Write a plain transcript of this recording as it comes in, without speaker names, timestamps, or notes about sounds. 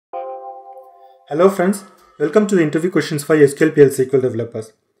Hello friends, welcome to the interview questions for SQL PL SQL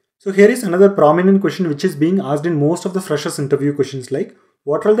developers. So here is another prominent question which is being asked in most of the freshers interview questions like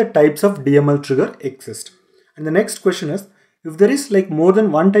what are the types of DML trigger exist? And the next question is if there is like more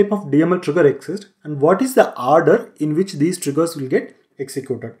than one type of DML trigger exist and what is the order in which these triggers will get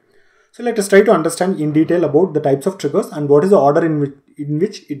executed? So let us try to understand in detail about the types of triggers and what is the order in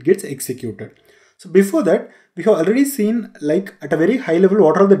which it gets executed. So before that, we have already seen like at a very high level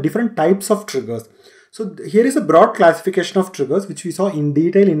what are the different types of triggers. So here is a broad classification of triggers which we saw in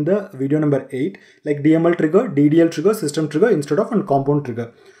detail in the video number 8 like DML trigger, DDL trigger, system trigger instead of and compound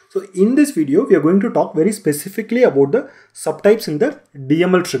trigger. So in this video we are going to talk very specifically about the subtypes in the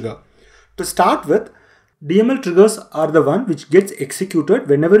DML trigger. To start with, DML triggers are the one which gets executed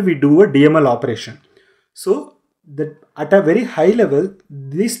whenever we do a DML operation. So that at a very high level,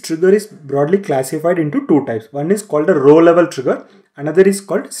 this trigger is broadly classified into two types. One is called a row level trigger, another is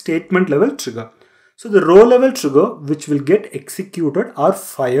called statement level trigger. So the row level trigger which will get executed or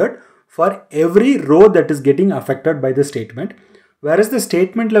fired for every row that is getting affected by the statement, whereas the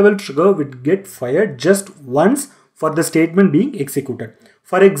statement level trigger will get fired just once for the statement being executed.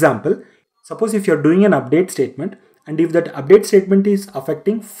 For example, suppose if you're doing an update statement and if that update statement is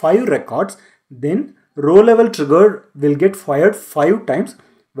affecting 5 records, then row level trigger will get fired 5 times,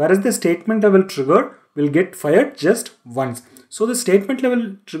 whereas the statement level trigger will get fired just once. So the statement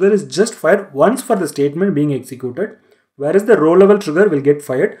level trigger is just fired once for the statement being executed, whereas the row level trigger will get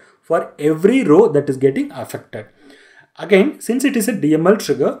fired for every row that is getting affected. Again, since it is a DML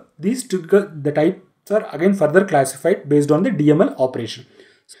trigger, these trigger, the types are again further classified based on the DML operation.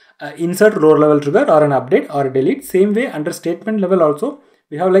 Insert row level trigger or an update or a delete. Same way under statement level also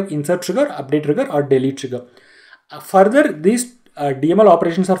we have like insert trigger, update trigger or delete trigger. Further, these DML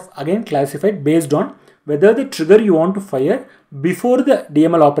operations are again classified based on whether the trigger you want to fire before the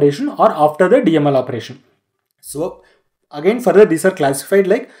DML operation or after the DML operation. So again further these are classified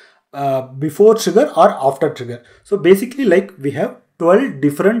like before trigger or after trigger. So basically like we have 12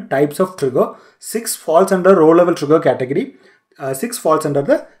 different types of trigger. 6 falls under row level trigger category. 6 falls under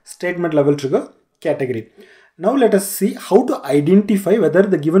the statement level trigger category. Now let us see how to identify whether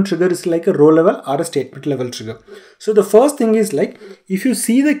the given trigger is like a row level or a statement level trigger. So the first thing is like if you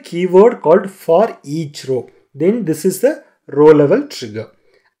see the keyword called for each row, then this is the row level trigger.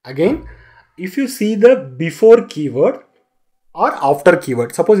 Again, if you see the before keyword or after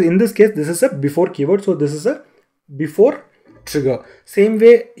keyword, suppose in this case this is a before keyword, so this is a before trigger. Same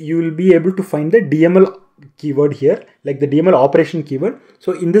way you will be able to find the DML keyword here, like the DML operation keyword.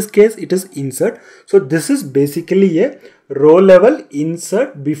 So in this case it is insert. So this is basically a row level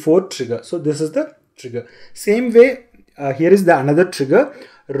insert before trigger. So this is the trigger. Same way here is the another trigger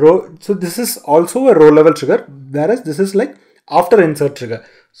row. So this is also a row level trigger, whereas this is like after insert trigger.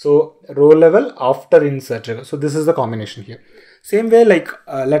 So row level after insert trigger. So this is the combination here. Same way like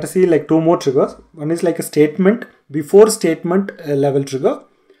let us see like 2 more triggers. One is like a statement before statement level trigger.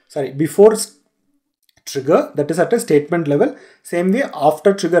 Sorry, before trigger, that is at a statement level. Same way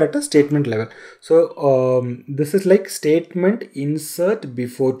after trigger at a statement level. So this is like statement insert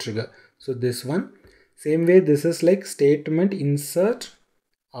before trigger. So this one. Same way this is like statement insert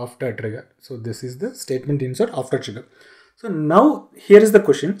after trigger. So this is the statement insert after trigger. So now here is the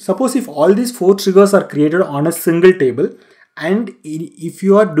question. Suppose if all these 4 triggers are created on a single table and if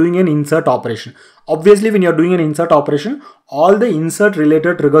you are doing an insert operation, obviously when you are doing an insert operation, all the insert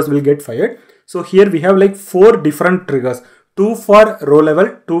related triggers will get fired. So here we have like 4 different triggers, 2 for row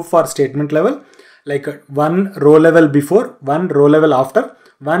level, 2 for statement level, like 1 row level before, 1 row level after,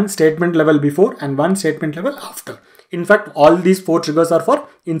 1 statement level before and 1 statement level after. In fact, all these 4 triggers are for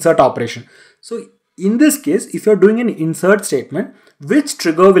insert operation. So in this case, if you are doing an insert statement, which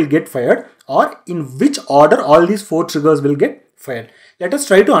trigger will get fired or in which order all these 4 triggers will get fired? Let us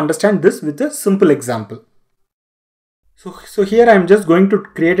try to understand this with a simple example. So here I am just going to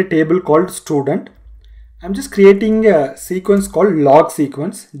create a table called student. I'm just creating a sequence called log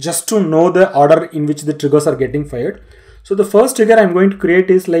sequence just to know the order in which the triggers are getting fired. So the first trigger I'm going to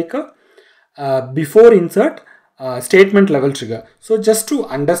create is like a before insert statement level trigger. So just to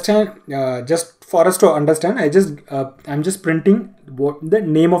understand, just for us to understand, I'm just printing the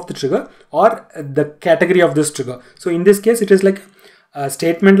name of the trigger or the category of this trigger. So in this case, it is like a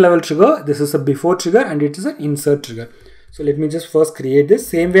statement level trigger. This is a before trigger and it is an insert trigger. So let me just first create this.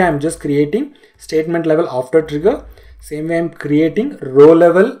 Same way I'm just creating statement level after trigger. Same way I'm creating row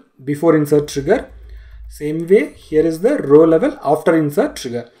level before insert trigger. Same way here is the row level after insert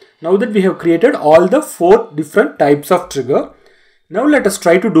trigger. Now that we have created all the 4 different types of trigger, now let us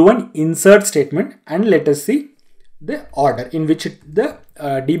try to do an insert statement and let us see the order in which the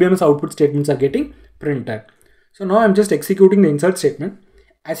DBMS output statements are getting printed. So now I'm just executing the insert statement.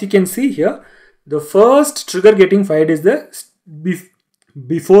 As you can see here, the first trigger getting fired is the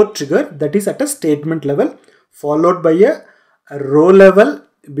before trigger, that is at a statement level, followed by a row level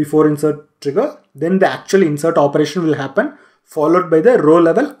before insert trigger. Then the actual insert operation will happen, followed by the row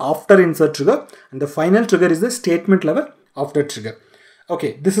level after insert trigger, and the final trigger is the statement level after trigger.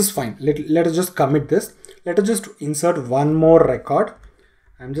 Okay, this is fine. Let us just commit this. Let us just insert one more record.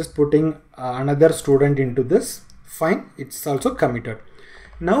 I'm just putting another student into this. Fine, it's also committed.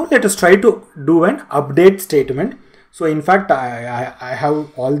 Now let us try to do an update statement. So in fact, I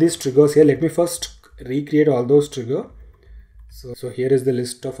have all these triggers here. Let me first recreate all those triggers. So here is the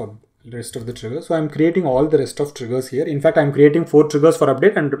list of the triggers. So I'm creating all the rest of triggers here. In fact, I'm creating 4 triggers for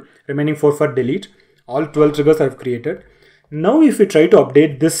update and remaining 4 for delete. All 12 triggers I've created. Now if we try to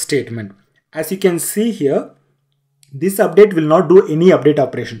update this statement, as you can see here, this update will not do any update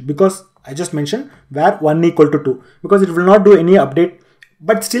operation, because I just mentioned where 1 equal to 2, because it will not do any update,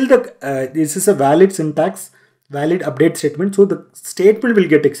 but still this is a valid syntax, valid update statement, so the statement will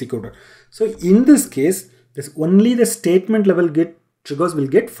get executed. So in this case, only the statement level triggers will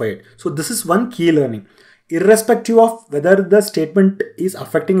get fired. So this is one key learning. Irrespective of whether the statement is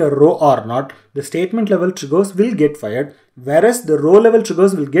affecting a row or not, the statement level triggers will get fired, whereas the row level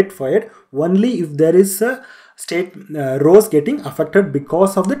triggers will get fired only if there is a rows getting affected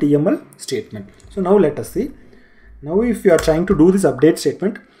because of the DML statement. So now let us see. Now if you are trying to do this update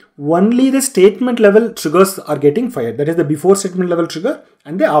statement, only the statement level triggers are getting fired. That is the before statement level trigger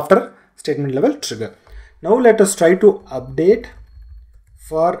and the after statement level trigger. Now let us try to update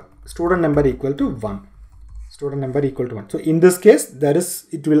for student number equal to 1. Student number equal to 1. So in this case,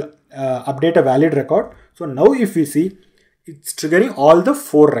 it will update a valid record. So now if we see, it's triggering all the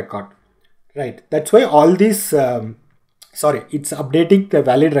 4 record. Right, that's why all these it's updating the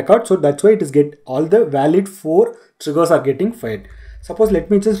valid record, so that's why it is all the valid 4 triggers are getting fired. Suppose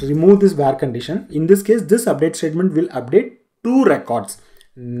let me just remove this where condition. In this case, this update statement will update 2 records.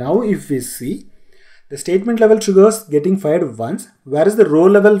 Now if we see, the statement level triggers getting fired once, whereas the row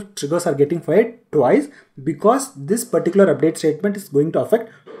level triggers are getting fired twice, because this particular update statement is going to affect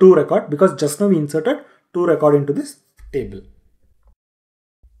 2 record, because just now we inserted 2 record into this table.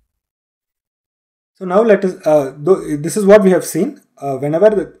 So now let us, this is what we have seen.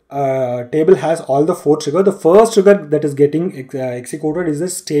 Whenever the table has all the 4 triggers, the first trigger that is getting executed is the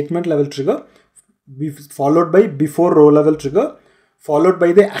statement level trigger, followed by before row level trigger, followed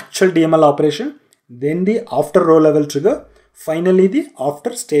by the actual DML operation, then the after row level trigger, finally the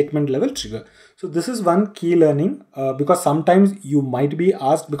after statement level trigger. So this is one key learning, because sometimes you might be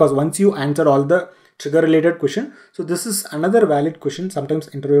asked, because once you answered all the trigger related question, so this is another valid question. Sometimes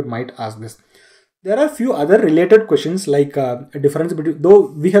interviewer might ask this. There are few other related questions like a difference between, though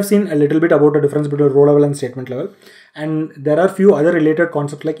we have seen a little bit about the difference between row level and statement level, and there are few other related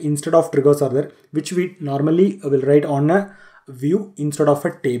concepts like instead of triggers are there, which we normally will write on a view instead of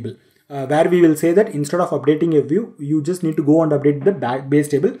a table, where we will say that instead of updating a view, you just need to go and update the base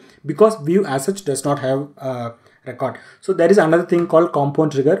table, because view as such does not have record. So there is another thing called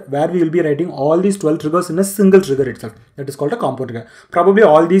compound trigger, where we will be writing all these 12 triggers in a single trigger itself. That is called a compound trigger. Probably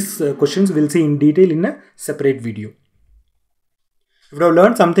all these questions we'll see in detail in a separate video. If you have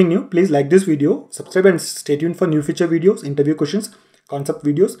learned something new, please like this video, subscribe and stay tuned for new feature videos, interview questions, concept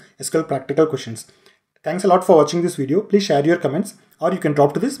videos, SQL practical questions. Thanks a lot for watching this video. Please share your comments, or you can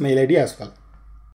drop to this mail ID as well.